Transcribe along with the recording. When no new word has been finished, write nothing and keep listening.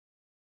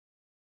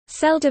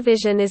Cell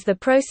division is the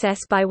process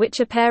by which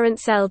a parent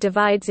cell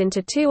divides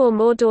into two or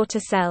more daughter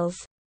cells.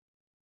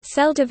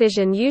 Cell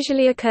division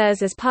usually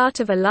occurs as part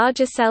of a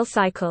larger cell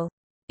cycle.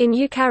 In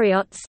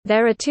eukaryotes,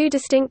 there are two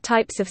distinct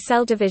types of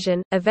cell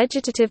division: a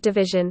vegetative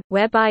division,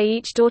 whereby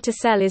each daughter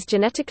cell is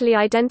genetically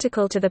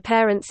identical to the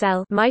parent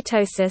cell,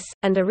 mitosis,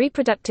 and a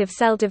reproductive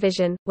cell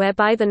division,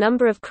 whereby the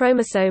number of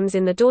chromosomes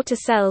in the daughter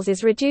cells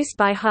is reduced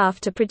by half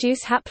to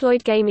produce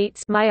haploid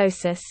gametes,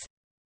 meiosis.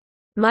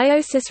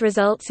 Meiosis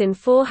results in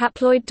 4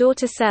 haploid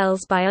daughter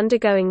cells by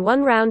undergoing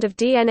one round of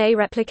DNA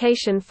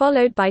replication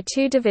followed by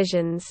 2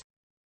 divisions.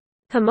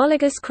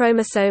 Homologous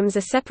chromosomes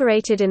are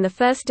separated in the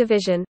first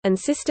division, and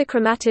sister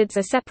chromatids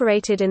are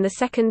separated in the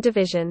second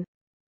division.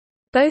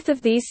 Both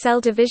of these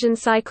cell division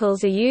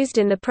cycles are used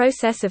in the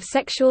process of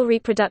sexual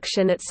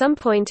reproduction at some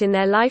point in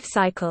their life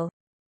cycle.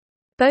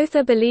 Both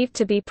are believed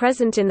to be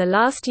present in the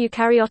last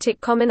eukaryotic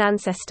common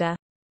ancestor.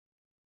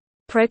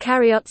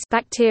 Prokaryotes,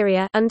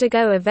 bacteria,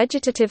 undergo a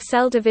vegetative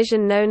cell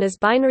division known as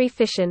binary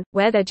fission,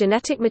 where their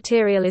genetic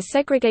material is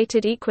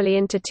segregated equally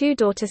into 2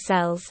 daughter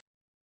cells.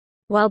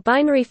 While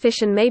binary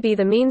fission may be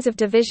the means of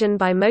division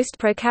by most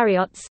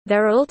prokaryotes,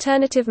 there are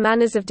alternative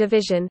manners of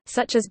division,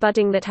 such as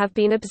budding, that have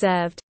been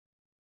observed.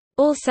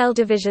 All cell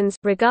divisions,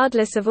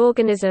 regardless of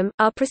organism,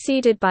 are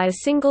preceded by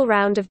a single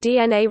round of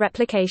DNA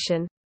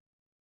replication.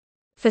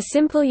 For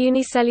simple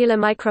unicellular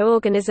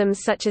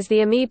microorganisms such as the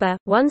amoeba,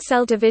 one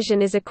cell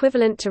division is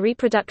equivalent to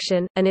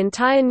reproduction, an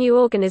entire new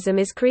organism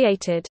is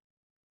created.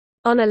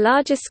 On a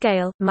larger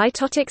scale,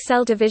 mitotic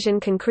cell division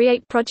can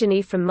create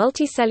progeny from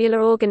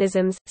multicellular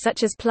organisms,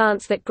 such as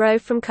plants that grow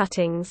from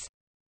cuttings.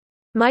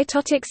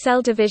 Mitotic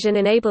cell division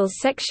enables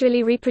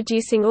sexually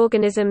reproducing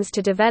organisms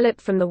to develop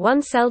from the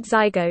one-celled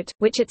zygote,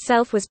 which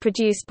itself was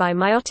produced by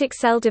meiotic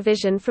cell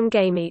division from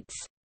gametes.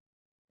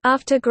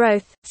 After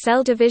growth,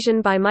 cell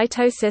division by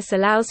mitosis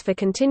allows for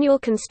continual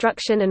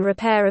construction and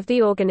repair of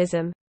the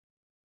organism.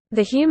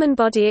 The human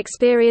body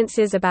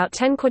experiences about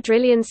 10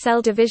 quadrillion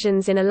cell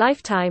divisions in a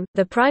lifetime.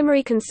 The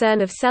primary concern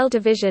of cell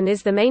division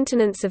is the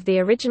maintenance of the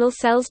original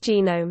cell's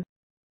genome.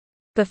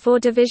 Before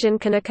division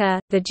can occur,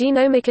 the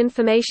genomic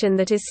information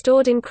that is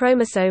stored in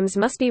chromosomes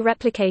must be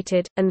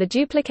replicated, and the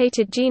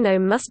duplicated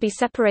genome must be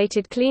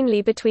separated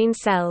cleanly between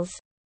cells.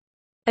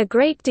 A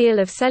great deal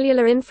of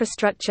cellular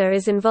infrastructure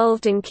is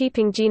involved in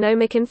keeping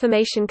genomic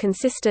information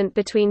consistent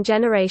between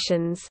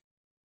generations.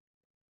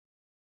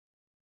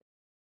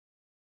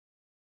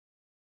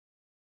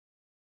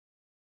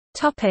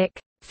 Topic: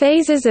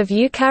 Phases of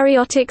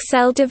eukaryotic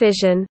cell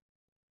division.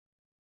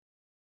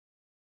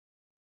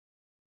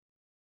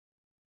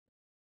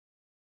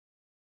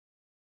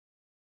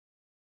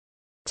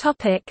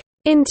 Topic: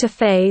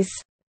 Interphase.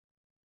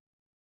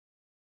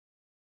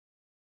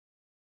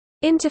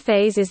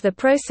 Interphase is the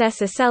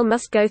process a cell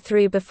must go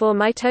through before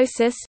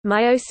mitosis,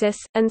 meiosis,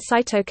 and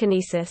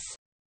cytokinesis.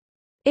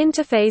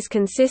 Interphase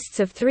consists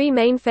of 3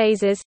 main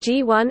phases,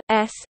 G1,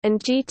 S,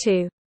 and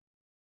G2.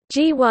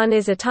 G1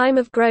 is a time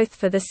of growth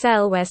for the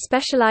cell where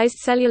specialized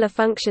cellular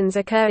functions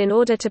occur in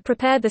order to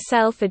prepare the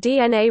cell for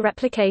DNA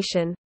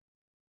replication.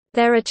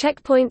 There are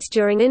checkpoints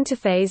during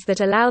interphase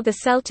that allow the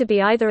cell to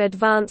be either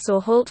advance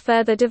or halt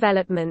further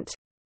development.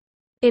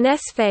 In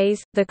S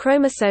phase, the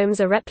chromosomes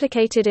are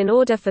replicated in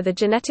order for the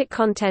genetic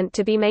content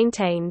to be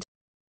maintained.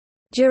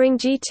 During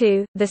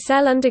G2, the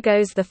cell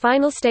undergoes the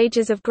final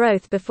stages of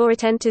growth before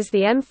it enters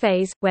the M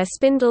phase, where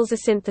spindles are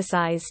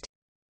synthesized.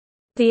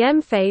 The M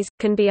phase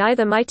can be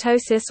either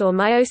mitosis or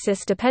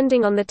meiosis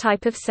depending on the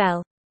type of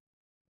cell.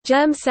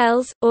 Germ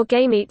cells, or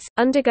gametes,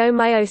 undergo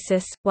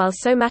meiosis, while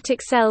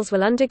somatic cells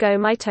will undergo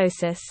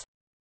mitosis.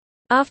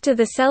 After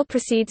the cell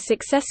proceeds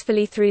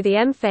successfully through the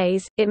M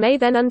phase, it may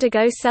then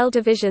undergo cell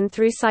division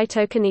through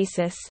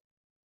cytokinesis.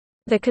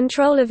 The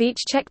control of each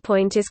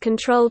checkpoint is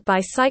controlled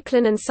by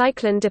cyclin and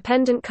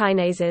cyclin-dependent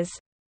kinases.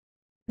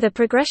 The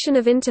progression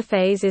of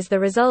interphase is the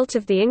result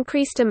of the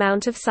increased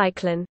amount of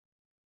cyclin.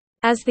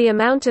 As the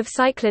amount of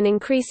cyclin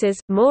increases,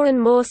 more and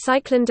more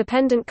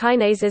cyclin-dependent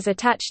kinases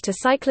attach to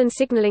cyclin,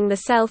 signaling the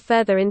cell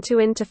further into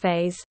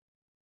interphase.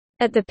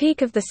 At the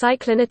peak of the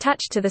cyclin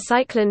attached to the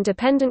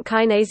cyclin-dependent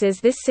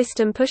kinases, this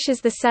system pushes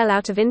the cell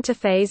out of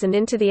interphase and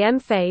into the M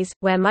phase,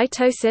 where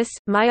mitosis,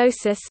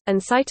 meiosis, and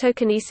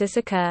cytokinesis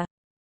occur.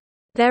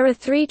 There are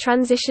 3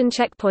 transition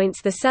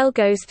checkpoints the cell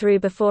goes through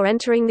before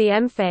entering the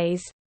M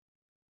phase.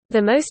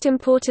 The most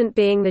important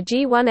being the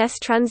G1S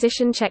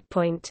transition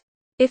checkpoint.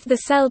 If the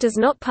cell does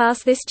not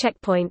pass this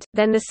checkpoint,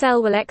 then the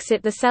cell will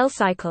exit the cell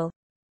cycle.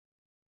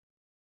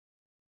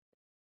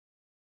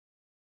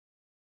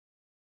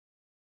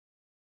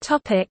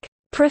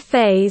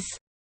 Prophase.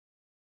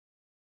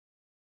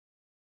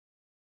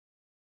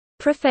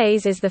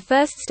 Prophase is the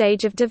first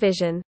stage of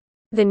division.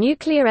 The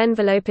nuclear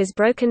envelope is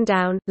broken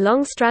down,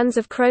 long strands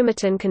of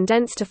chromatin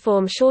condense to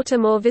form shorter,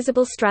 more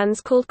visible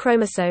strands called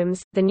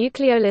chromosomes, the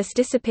nucleolus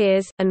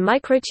disappears, and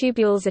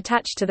microtubules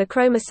attach to the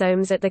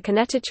chromosomes at the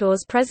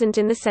kinetochores present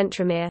in the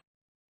centromere.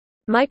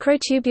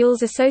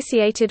 Microtubules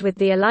associated with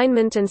the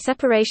alignment and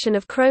separation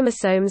of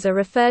chromosomes are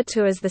referred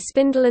to as the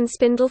spindle and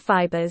spindle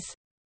fibers.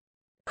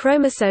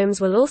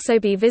 Chromosomes will also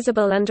be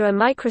visible under a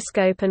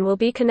microscope and will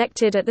be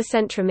connected at the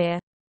centromere.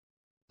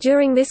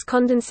 During this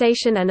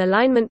condensation and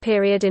alignment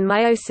period in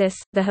meiosis,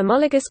 the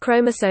homologous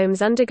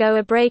chromosomes undergo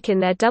a break in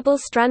their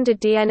double-stranded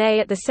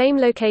DNA at the same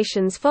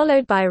locations,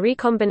 followed by a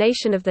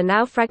recombination of the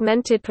now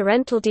fragmented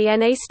parental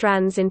DNA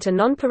strands into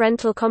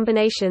non-parental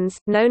combinations,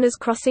 known as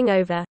crossing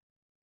over.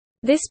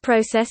 This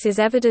process is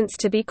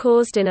evidenced to be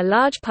caused in a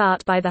large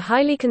part by the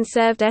highly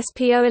conserved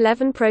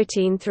SPO11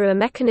 protein through a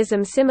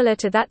mechanism similar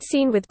to that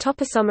seen with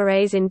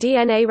topoisomerase in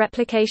DNA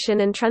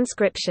replication and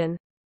transcription.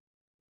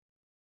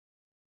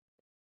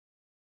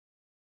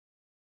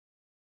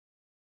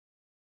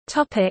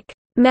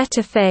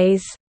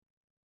 Metaphase.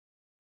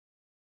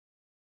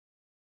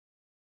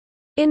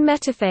 In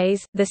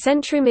metaphase, the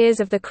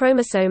centromeres of the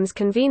chromosomes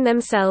convene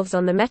themselves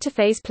on the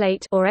metaphase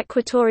plate or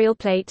equatorial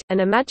plate, an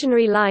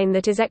imaginary line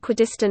that is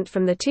equidistant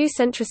from the two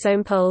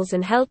centrosome poles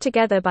and held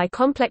together by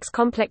complex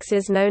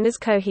complexes known as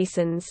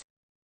cohesins.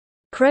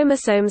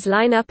 Chromosomes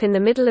line up in the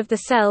middle of the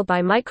cell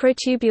by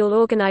microtubule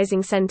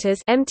organizing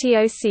centers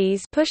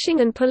 (MTOCs)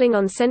 pushing and pulling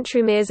on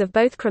centromeres of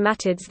both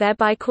chromatids,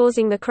 thereby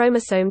causing the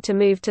chromosome to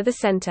move to the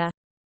center.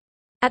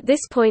 At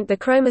this point the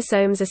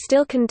chromosomes are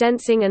still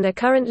condensing and are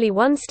currently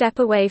one step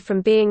away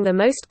from being the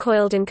most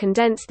coiled and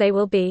condensed they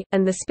will be,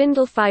 and the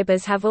spindle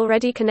fibers have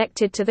already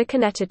connected to the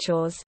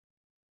kinetochores.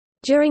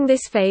 During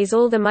this phase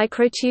all the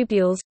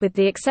microtubules, with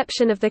the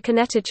exception of the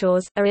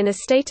kinetochores, are in a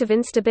state of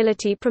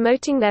instability,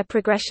 promoting their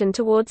progression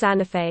towards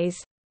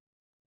anaphase.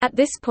 At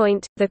this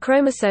point, the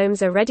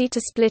chromosomes are ready to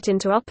split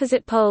into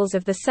opposite poles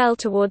of the cell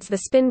towards the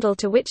spindle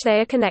to which they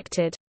are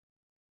connected.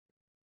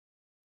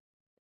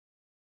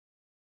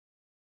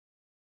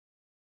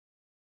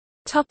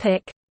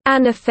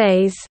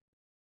 Anaphase.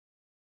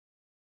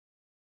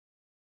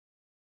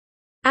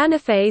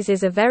 Anaphase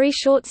is a very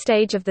short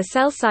stage of the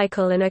cell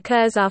cycle and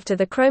occurs after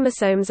the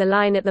chromosomes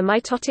align at the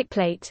mitotic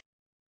plate.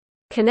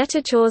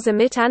 Kinetochores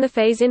emit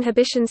anaphase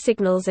inhibition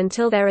signals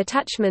until their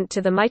attachment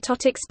to the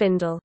mitotic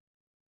spindle.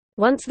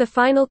 Once the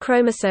final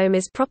chromosome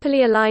is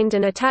properly aligned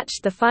and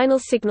attached, the final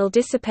signal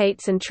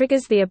dissipates and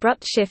triggers the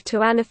abrupt shift to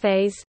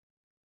anaphase.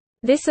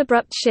 This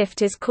abrupt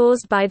shift is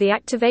caused by the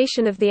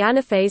activation of the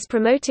anaphase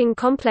promoting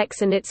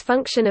complex and its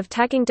function of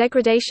tagging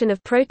degradation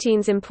of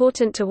proteins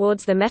important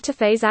towards the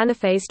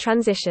metaphase-anaphase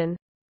transition.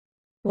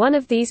 One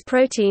of these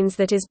proteins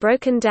that is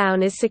broken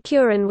down is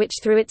securin, which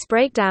through its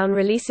breakdown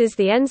releases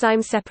the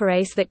enzyme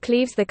separase that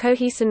cleaves the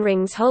cohesin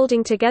rings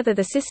holding together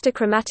the sister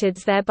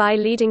chromatids, thereby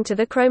leading to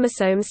the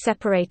chromosomes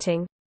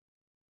separating.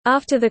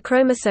 After the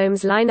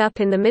chromosomes line up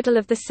in the middle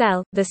of the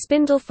cell, the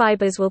spindle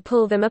fibers will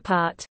pull them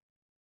apart.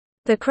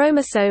 The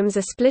chromosomes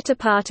are split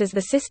apart as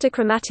the sister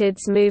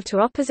chromatids move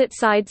to opposite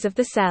sides of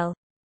the cell.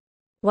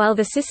 While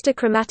the sister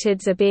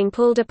chromatids are being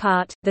pulled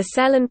apart, the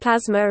cell and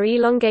plasma are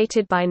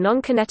elongated by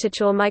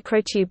non-kinetochore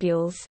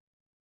microtubules.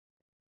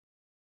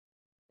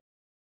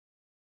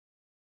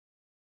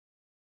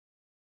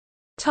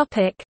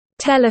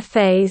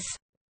 Telophase.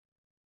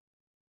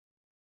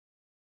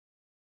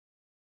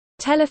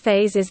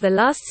 Telophase is the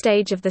last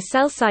stage of the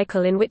cell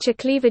cycle in which a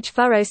cleavage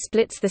furrow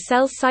splits the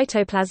cell's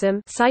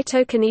cytoplasm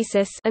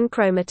cytokinesis and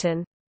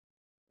chromatin.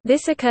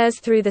 This occurs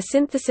through the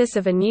synthesis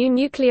of a new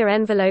nuclear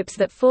envelopes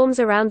that forms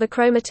around the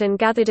chromatin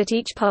gathered at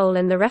each pole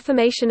and the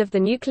reformation of the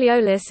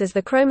nucleolus as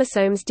the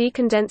chromosomes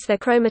decondense their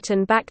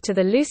chromatin back to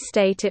the loose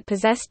state it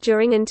possessed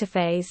during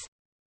interphase.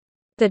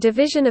 The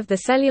division of the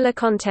cellular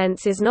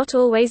contents is not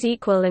always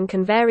equal and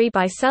can vary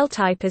by cell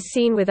type, as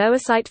seen with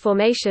oocyte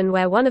formation,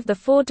 where one of the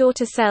four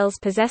daughter cells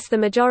possess the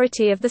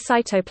majority of the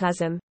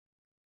cytoplasm.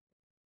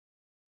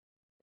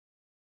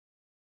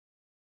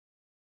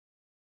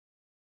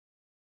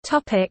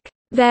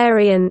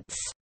 Variants.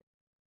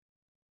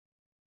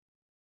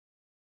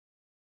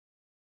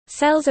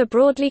 Cells are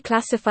broadly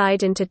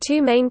classified into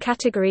two main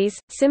categories: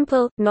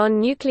 simple,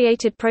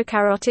 non-nucleated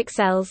prokaryotic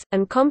cells,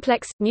 and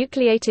complex,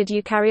 nucleated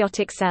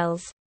eukaryotic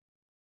cells.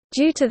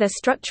 Due to their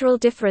structural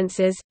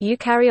differences,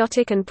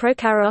 eukaryotic and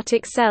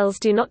prokaryotic cells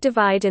do not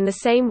divide in the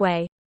same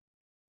way.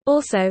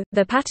 Also,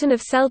 the pattern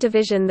of cell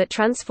division that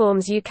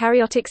transforms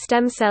eukaryotic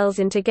stem cells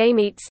into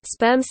gametes,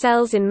 sperm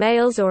cells in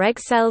males or egg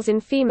cells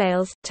in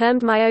females,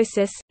 termed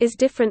meiosis, is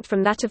different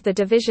from that of the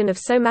division of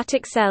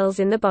somatic cells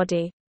in the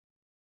body.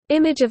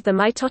 Image of the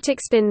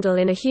mitotic spindle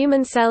in a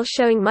human cell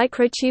showing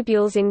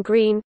microtubules in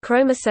green,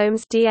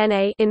 chromosomes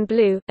DNA in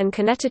blue, and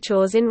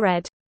kinetochores in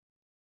red.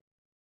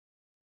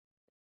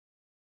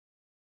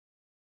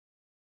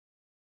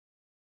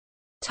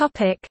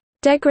 Topic: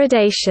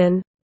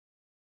 Degradation.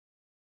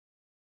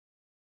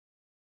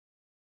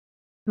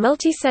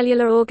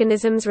 Multicellular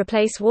organisms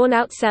replace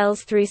worn-out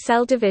cells through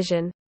cell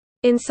division.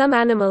 In some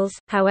animals,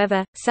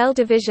 however, cell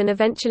division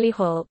eventually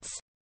halts.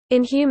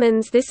 In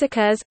humans this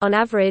occurs, on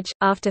average,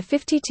 after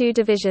 52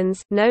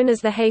 divisions, known as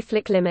the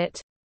Hayflick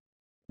limit.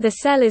 The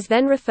cell is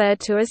then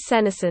referred to as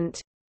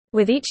senescent.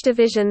 With each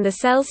division the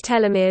cell's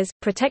telomeres,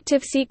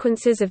 protective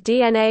sequences of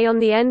DNA on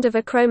the end of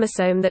a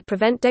chromosome that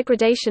prevent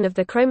degradation of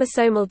the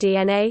chromosomal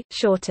DNA,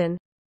 shorten.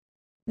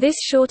 This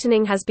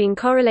shortening has been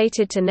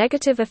correlated to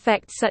negative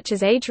effects such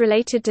as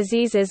age-related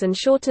diseases and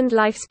shortened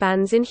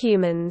lifespans in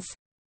humans.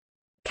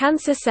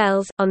 Cancer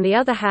cells, on the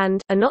other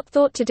hand, are not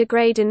thought to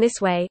degrade in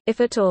this way,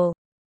 if at all.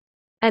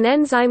 An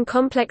enzyme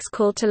complex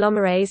called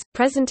telomerase,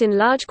 present in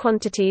large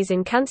quantities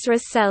in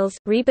cancerous cells,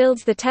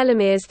 rebuilds the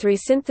telomeres through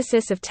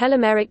synthesis of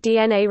telomeric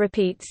DNA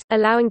repeats,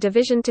 allowing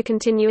division to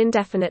continue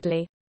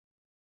indefinitely.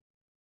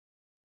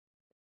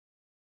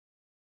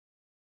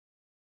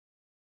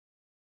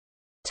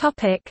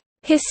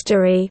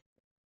 History.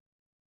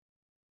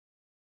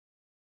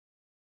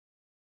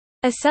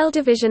 A cell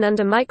division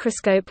under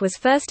microscope was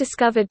first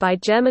discovered by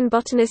German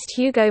botanist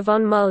Hugo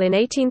von Moll in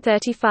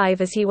 1835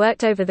 as he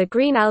worked over the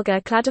green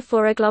alga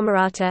Cladophora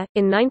glomerata.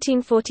 In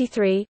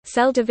 1943,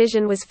 cell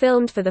division was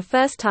filmed for the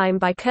first time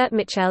by Kurt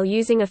Mitchell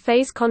using a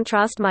phase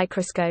contrast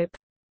microscope.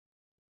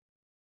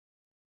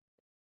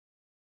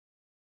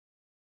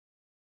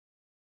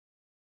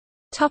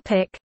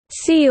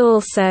 See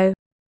also: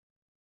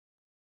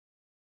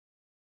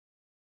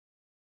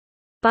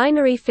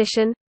 binary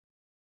fission,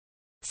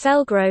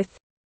 cell growth,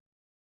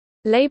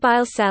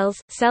 labile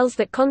cells, cells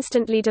that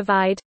constantly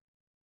divide,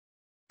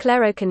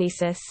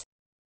 sclerokinesis.